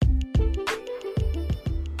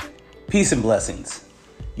Peace and blessings.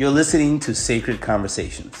 You're listening to Sacred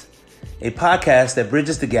Conversations, a podcast that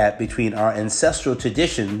bridges the gap between our ancestral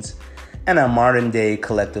traditions and our modern-day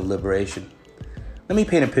collective liberation. Let me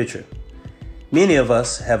paint a picture. Many of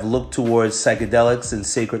us have looked towards psychedelics and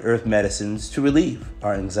sacred earth medicines to relieve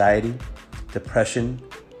our anxiety, depression,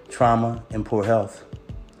 trauma, and poor health.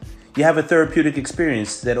 You have a therapeutic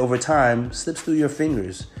experience that over time slips through your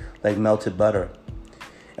fingers like melted butter.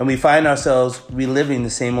 And we find ourselves reliving the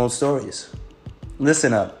same old stories.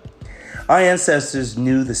 Listen up. Our ancestors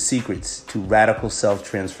knew the secrets to radical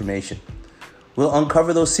self-transformation. We'll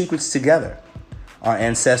uncover those secrets together. Our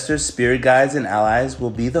ancestors, spirit guides, and allies will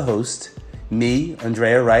be the host. Me,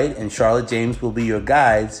 Andrea Wright, and Charlotte James will be your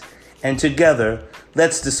guides. And together,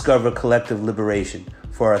 let's discover collective liberation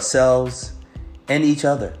for ourselves and each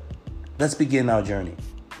other. Let's begin our journey.